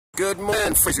Good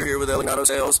morning, Fraser here with Auto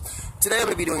Sales. Today I'm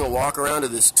going to be doing a walk around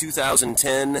of this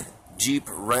 2010 Jeep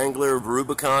Wrangler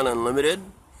Rubicon Unlimited.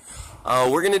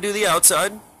 We're going to do the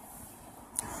outside.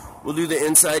 We'll do the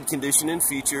inside condition and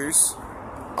features.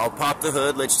 I'll pop the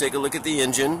hood, let you take a look at the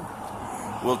engine.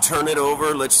 We'll turn it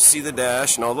over, let you see the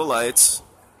dash and all the lights.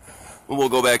 And we'll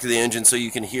go back to the engine so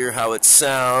you can hear how it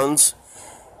sounds.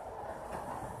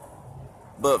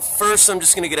 But first I'm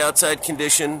just going to get outside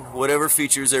condition, whatever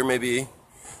features there may be.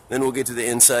 Then we'll get to the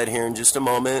inside here in just a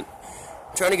moment.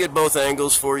 I'm trying to get both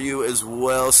angles for you as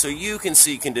well so you can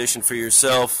see condition for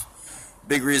yourself.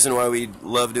 Big reason why we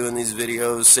love doing these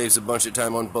videos. Saves a bunch of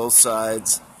time on both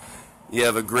sides. You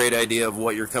have a great idea of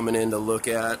what you're coming in to look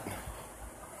at.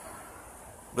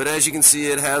 But as you can see,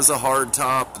 it has a hard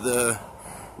top, the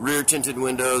rear tinted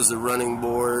windows, the running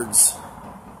boards.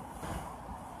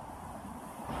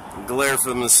 Glare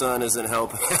from the sun isn't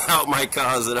helping out my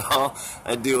cause at all.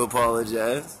 I do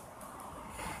apologize.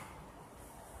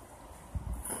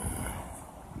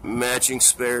 Matching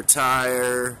spare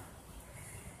tire,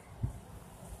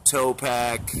 tow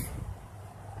pack.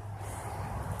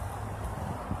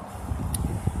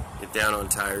 Get down on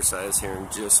tire size here in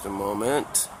just a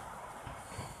moment.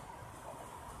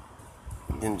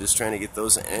 And just trying to get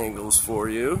those angles for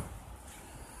you.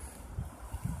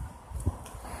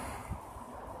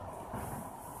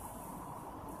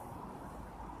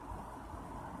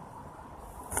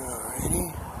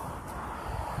 Alrighty.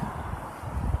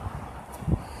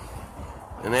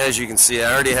 And as you can see,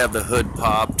 I already have the hood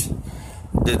popped.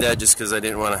 Did that just because I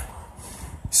didn't want to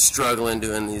struggle in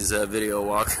doing these video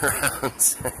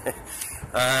walkarounds.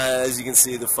 As you can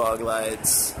see, the fog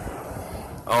lights.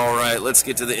 Alright, let's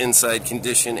get to the inside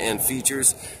condition and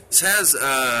features. This has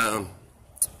a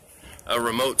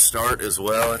remote start as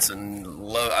well.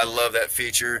 I love that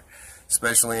feature,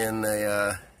 especially in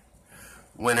the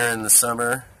winter and the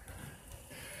summer.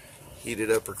 Heat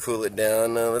it up or cool it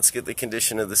down. Now let's get the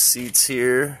condition of the seats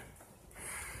here.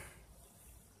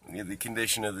 Get the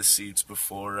condition of the seats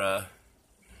before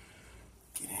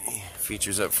get any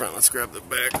features up front. Let's grab the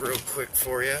back real quick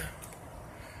for you.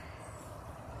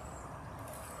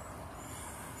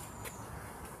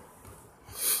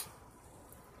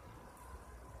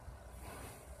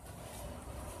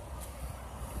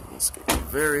 Let's get the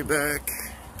very back.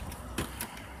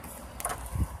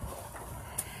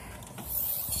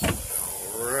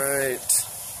 Alright.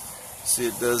 See,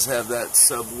 it does have that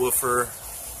subwoofer.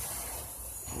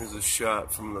 Here's a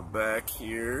shot from the back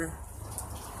here.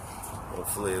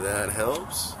 Hopefully that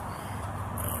helps.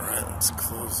 Alright, let's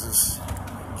close this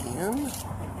again.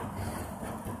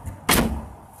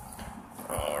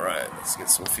 Alright, let's get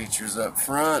some features up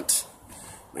front.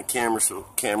 My camera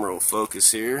will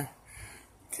focus here.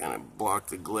 Kind of block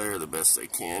the glare the best I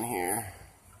can here.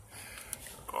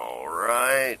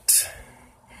 Alright.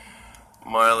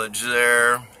 Mileage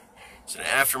there. It's an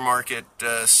aftermarket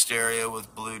stereo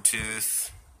with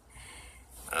Bluetooth.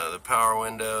 The power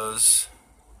windows.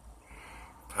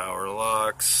 Power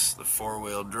locks. The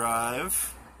four-wheel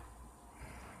drive.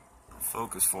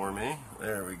 Focus for me.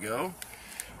 There we go.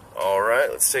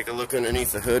 Alright, let's take a look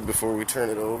underneath the hood before we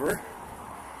turn it over.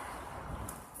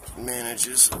 Manage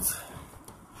this with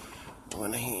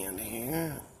one hand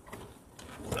here.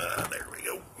 There we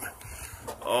go.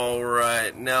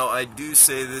 Alright, now I do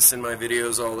say this in my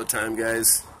videos all the time,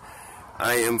 guys.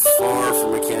 I am far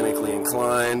from mechanically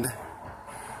inclined,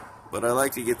 but I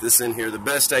like to get this in here the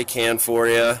best I can for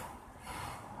you.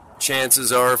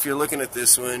 Chances are, if you're looking at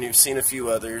this one, you've seen a few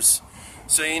others,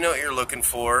 so you know what you're looking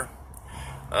for.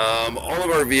 All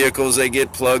of our vehicles, they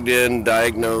get plugged in,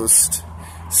 diagnosed,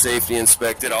 safety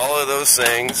inspected, all of those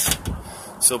things.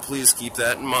 So please keep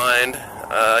that in mind.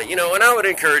 You know, and I would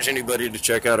encourage anybody to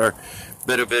check out our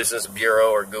Better Business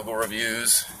Bureau or Google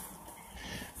reviews.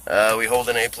 We hold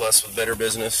an A+ with Better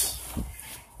Business.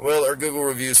 Well, our Google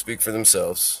reviews speak for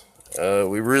themselves.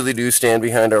 We really do stand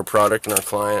behind our product and our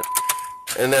client,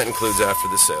 and that includes after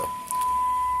the sale.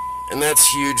 And that's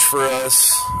huge for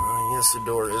us. Yes, the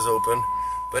door is open.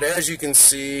 But as you can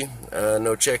see,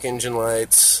 no check engine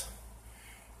lights,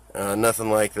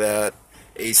 nothing like that.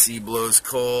 AC blows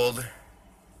cold.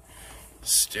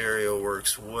 Stereo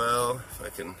works well. If I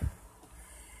can,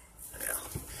 yeah,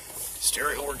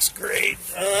 stereo works great.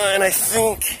 And I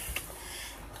think,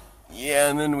 yeah,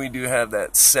 and then we do have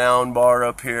that sound bar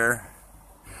up here.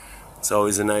 It's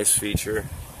always a nice feature.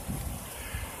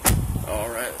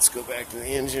 Alright, let's go back to the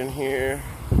engine here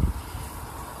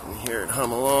and hear it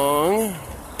hum along.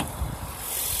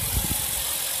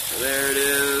 There it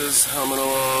is, humming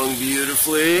along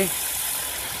beautifully.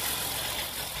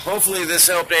 Hopefully this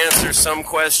helped answer some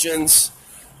questions.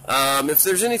 If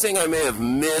there's anything I may have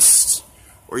missed,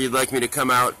 or you'd like me to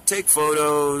come out, take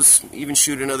photos, even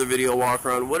shoot another video walk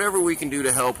around, whatever we can do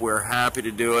to help, we're happy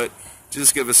to do it.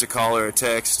 Just give us a call or a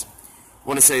text. I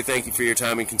want to say thank you for your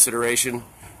time and consideration,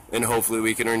 and hopefully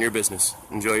we can earn your business.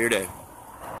 Enjoy your day.